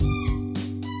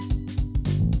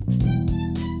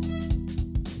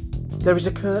There is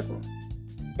a curtain.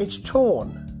 It's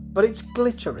torn, but it's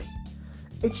glittery.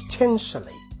 It's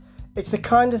tinselly. It's the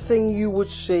kind of thing you would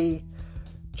see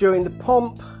during the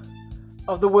pomp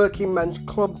of the working men's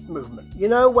club movement. You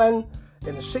know, when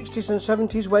in the 60s and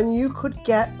 70s, when you could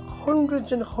get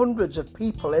hundreds and hundreds of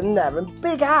people in there and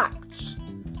big acts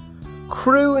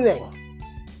crooning.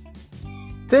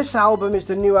 This album is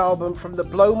the new album from the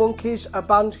Blow Monkeys, a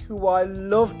band who I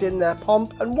loved in their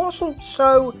pomp and wasn't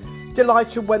so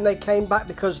delighted when they came back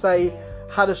because they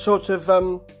had a sort of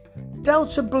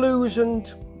Delta blues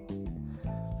and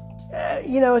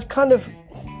a kind of,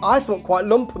 I thought, quite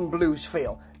lumpen blues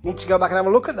feel. Need to go back and have a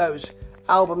look at those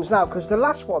albums now, because the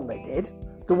last one they did,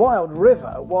 The Wild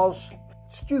River, was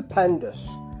stupendous.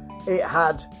 It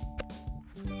had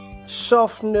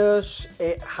softness,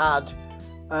 it had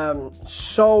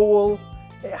soul,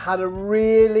 it had a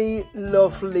really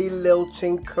lovely,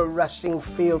 lilting, caressing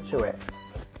feel to it.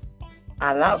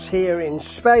 And that's here in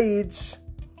spades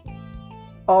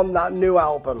on that new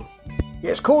album.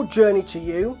 It's called Journey to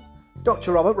You.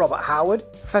 Dr. Robert Howard,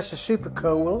 Professor Super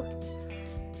Cool,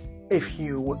 if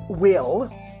you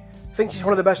will, thinks it's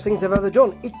one of the best things they've ever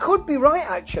done. It could be right,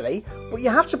 actually, but you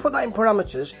have to put that in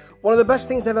parameters. One of the best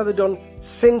things they've ever done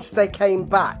since they came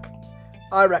back,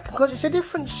 I reckon, because it's a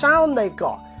different sound they've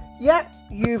got. Yep,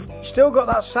 you've still got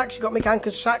that sax, you've got Mick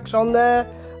Anker's sax on there,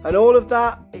 and all of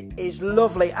that is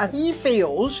lovely. And he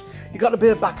feels you've got a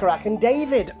bit of Bacharach and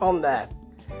David on there.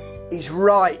 He's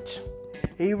right.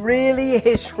 He really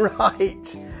is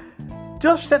right.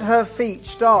 Dust at Her Feet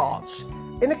starts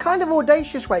in a kind of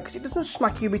audacious way, because it doesn't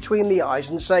smack you between the eyes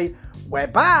and say, "We're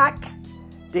back.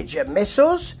 Did you miss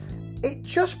us?" It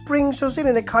just brings us in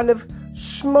a kind of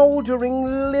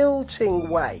smouldering, lilting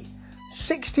way.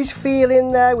 60s feel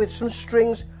in there with some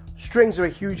strings. Strings are a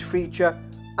huge feature,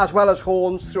 as well as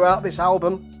horns throughout this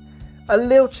album. A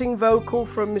lilting vocal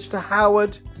from Mr.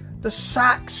 Howard, the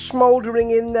sax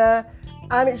smouldering in there,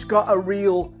 and it's got a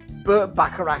real Burt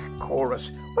Bacharach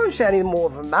chorus. Won't say any more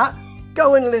than that.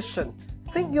 Go and listen.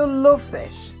 Think you'll love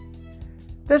this.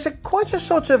 There's quite a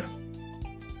sort of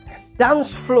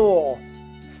dance floor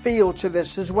feel to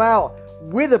this as well,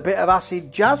 with a bit of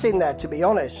acid jazz in there, to be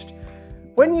honest.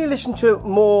 When you listen to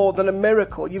More Than a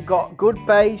Miracle, you've got good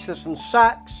bass, there's some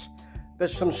sax,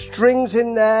 there's some strings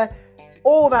in there,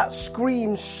 all that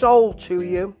screams soul to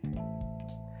you.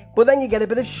 But then you get a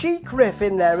bit of Chic riff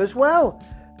in there as well.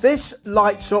 This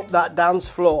lights up that dance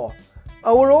floor.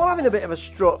 Oh, we're all having a bit of a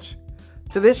strut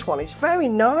to this one. It's very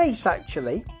nice,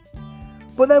 actually.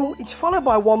 But then it's followed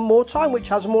by One More Time, which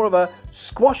has more of a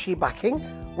squashy backing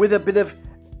with a bit of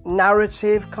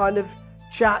narrative kind of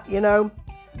chat,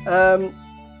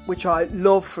 which I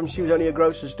love from She Was Only a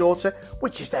Grocer's Daughter,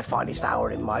 which is their finest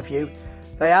hour in my view.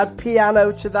 They add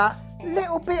piano to that,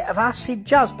 little bit of acid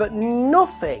jazz, but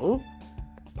nothing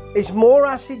is more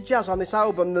acid jazz on this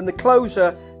album than the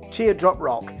closer, Teardrop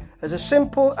Rock. There's a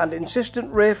simple and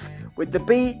insistent riff with the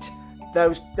beat,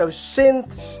 those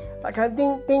synths, that kind of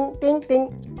ding, ding, ding,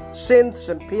 ding, synths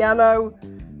and piano.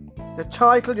 The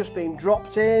title just being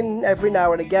dropped in every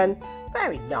now and again.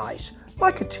 Very nice.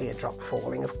 Like a teardrop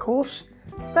falling, of course.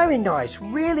 Very nice.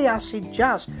 Really acid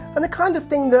jazz. And the kind of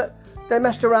thing that they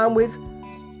messed around with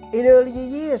in earlier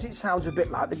years. It sounds a bit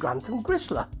like the Grantham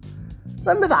Grisler.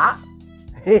 Remember that?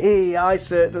 I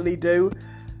certainly do.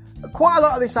 Quite a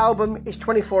lot of this album is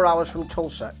 24 hours from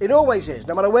Tulsa. It always is.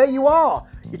 No matter where you are,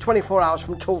 you're 24 hours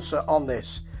from Tulsa on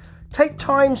this. Take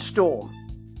Time Storm.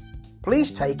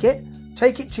 Please take it.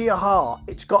 Take it to your heart.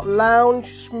 It's got lounge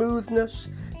smoothness.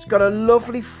 It's got a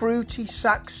lovely fruity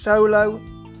sax solo.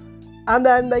 And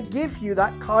then they give you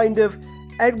that kind of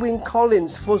Edwyn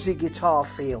Collins fuzzy guitar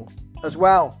feel as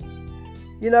well.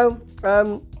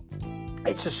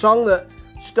 It's a song that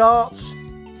starts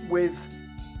with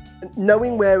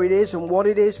knowing where it is and what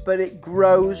it is, but it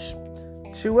grows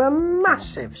to a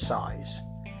massive size.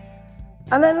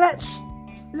 And then let's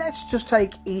just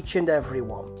take each and every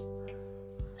one.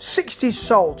 60s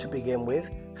soul to begin with,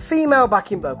 female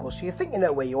backing vocals, so you think you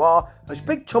know where you are, those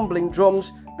big tumbling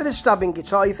drums, bit of stabbing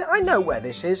guitar, you think, I know where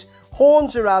this is.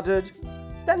 Horns are added,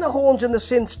 then the horns and the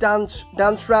synths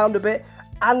dance round a bit,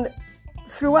 and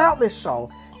throughout this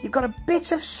song, you've got a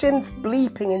bit of synth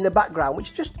bleeping in the background,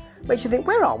 which just makes you think,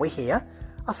 where are we here?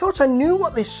 I thought I knew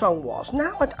what this song was.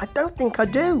 Now I don't think I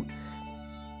do.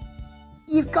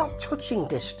 You've got touching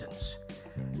distance.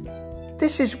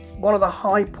 This is one of the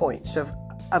high points of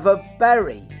a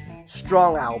very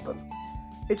strong album.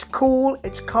 It's cool,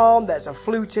 it's calm, there's a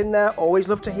flute in there, always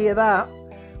love to hear that.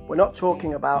 We're not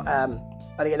talking about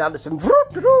Elliot Anderson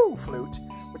flute,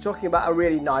 we're talking about a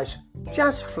really nice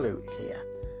jazz flute here.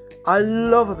 I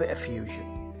love a bit of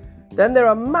fusion. Then there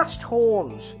are masked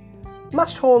horns.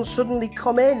 Masked horns suddenly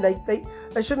come in. They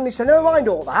suddenly say, never mind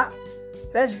all that.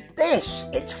 There's this.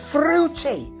 It's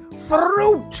fruity.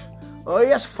 Fruit. Oh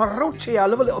yes, fruity. I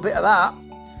love a little bit of that.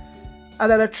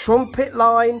 And then a trumpet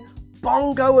line.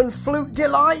 Bongo and flute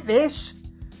delight this.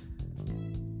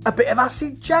 A bit of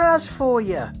acid jazz for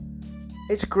you.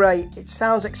 It's great. It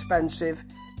sounds expensive.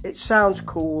 It sounds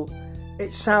cool.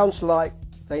 It sounds like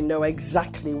they know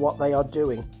exactly what they are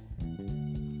doing.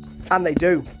 And they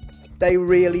do. They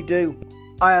really do.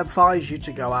 I advise you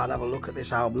to go out and have a look at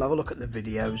this album, have a look at the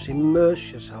videos,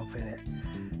 immerse yourself in it.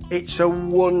 It's a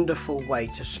wonderful way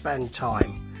to spend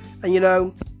time. And you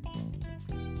know,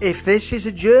 if this is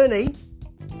a journey,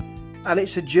 and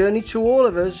it's a journey to all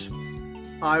of us,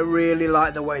 I really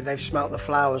like the way they've smelt the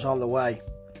flowers on the way.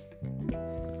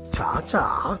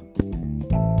 Ta-ta.